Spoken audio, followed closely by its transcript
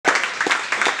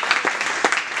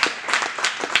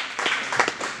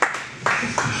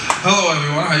Hello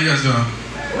everyone, how you guys doing?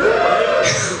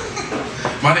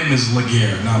 My name is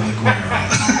Laguerre, not Laguerre.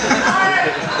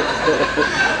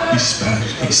 He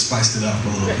spiced it up a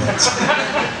little bit.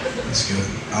 That's good.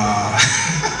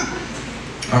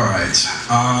 All right.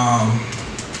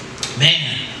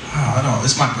 Man, I don't know.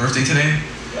 It's my birthday today.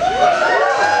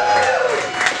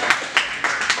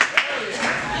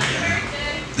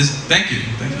 Thank you.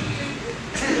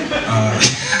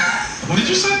 What did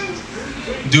you say?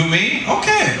 Do me?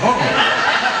 Okay. Oh.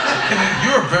 Okay.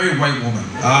 You're a very white woman.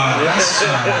 I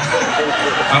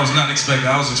was not expecting.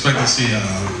 I was expecting to see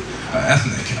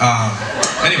ethnic.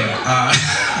 Anyway.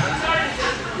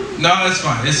 No, it's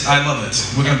fine. I love it.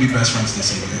 We're gonna be best friends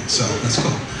this evening, so that's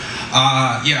cool.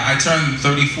 Yeah, I turned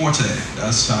 34 today.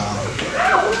 That's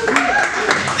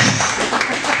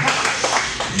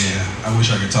yeah. I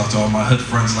wish I could talk to all my hood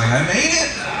friends like I made it.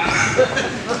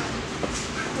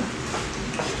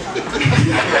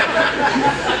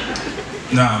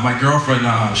 Nah, my girlfriend,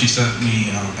 she sent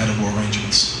me edible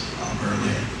arrangements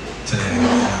earlier today.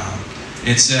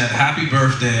 It said, "Happy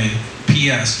birthday,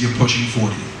 P.S. You're pushing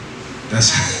 40."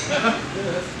 That's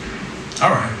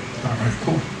all right,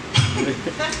 cool.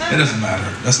 It doesn't matter.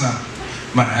 That's not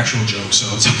my actual joke, so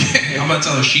it's okay. I'm gonna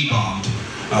tell her she bombed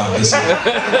this year.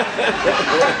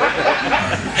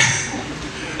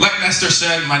 Like Nestor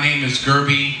said, my name is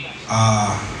Gerby.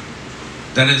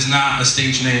 That is not a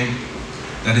stage name.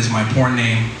 That is my porn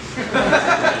name.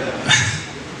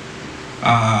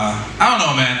 I don't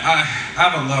know, man. I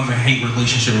have a love and hate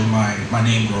relationship with my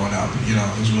name growing up. You know,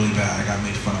 it was really bad. I got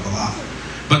made fun of a lot.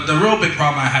 But the real big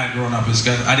problem I had growing up is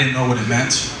because I didn't know what it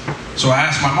meant. So I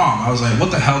asked my mom. I was like,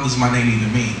 "What the hell does my name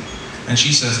even mean?" And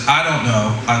she says, "I don't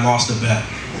know. I lost a bet."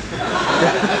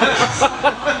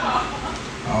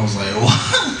 I was like,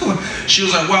 "What?" She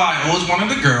was like, "Well, I always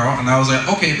wanted a girl." And I was like,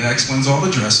 "Okay, that explains all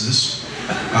the dresses."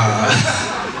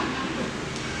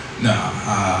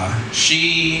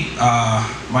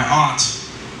 My aunt,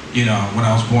 you know, when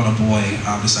I was born a boy,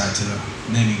 decided to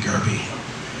name me Gerby.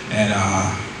 And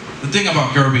the thing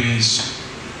about Gerby is,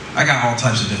 I got all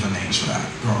types of different names for that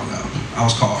growing up. I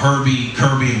was called Herbie,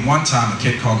 Kirby, and one time a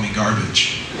kid called me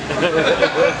Garbage.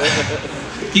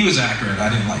 He was accurate. I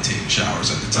didn't like taking showers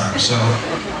at the time, so.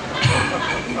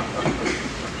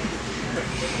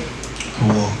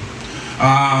 Cool.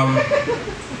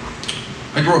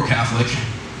 I grew up Catholic.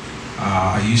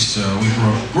 We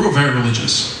grew up very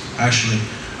religious, actually.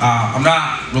 I'm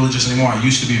not religious anymore. I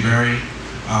used to be very.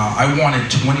 I wanted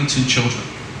 22 children.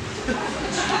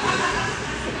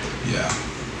 Yeah.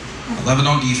 11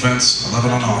 on defense,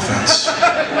 11 on offense.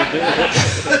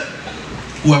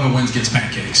 Whoever wins gets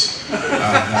pancakes.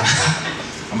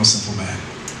 I'm a simple man.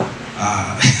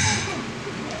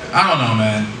 I don't know,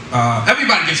 man.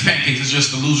 Everybody gets pancakes. It's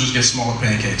just the losers get smaller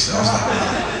pancakes.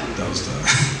 That was the.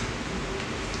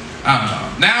 I don't know.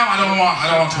 Now I don't want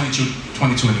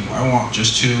 22 anymore. I want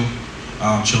just 2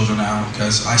 children now,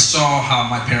 because I saw how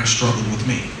my parents struggled with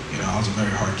me. You know, I was a very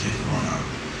hard kid growing up,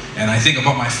 and I think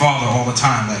about my father all the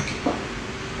time, like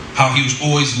how he was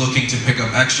always looking to pick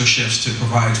up extra shifts to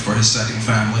provide for his second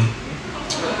family. And,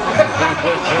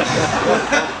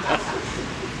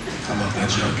 I love that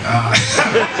joke.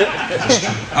 That's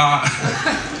true.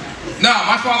 No,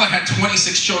 my father had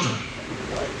 26 children.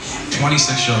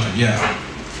 26 children, yeah.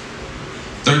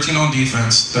 13 on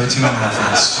defense, 13 on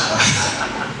offense.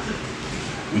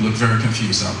 We look very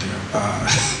confused out there.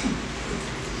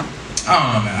 I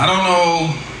don't know, man. I don't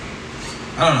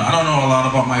know a lot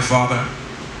about my father.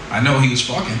 I know he was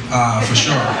fucking, for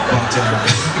sure. But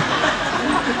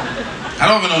I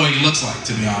don't even know what he looks like,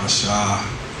 to be honest.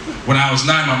 When I was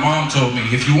 9, my mom told me,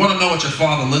 "If you want to know what your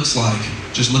father looks like,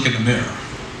 just look in the mirror."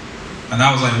 And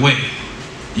I was like, "Wait,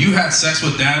 you had sex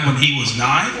with Dad when he was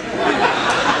 9?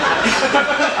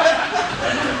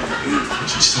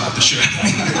 She slapped the shit out of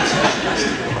me.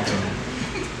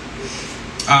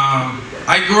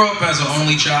 I grew up as an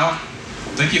only child.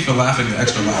 Thank you for laughing the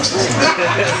extra laughs.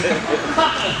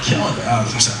 Killing it. I'm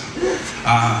sorry.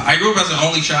 I grew up as an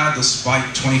only child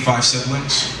despite 25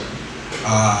 siblings.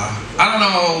 I don't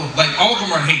know, like all of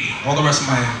them are in Haiti. All the rest of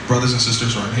my brothers and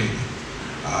sisters are in Haiti,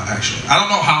 actually. I don't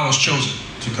know how I was chosen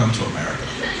to come to America.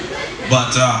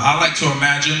 But I like to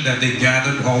imagine that they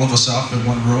gathered all of us up in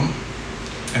one room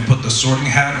and put the sorting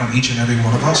hat on each and every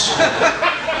one of us.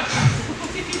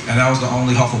 And I was the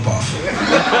only Hufflepuff.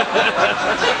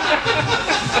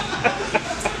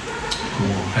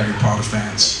 Cool, Harry Potter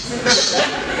fans.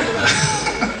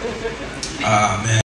 Man.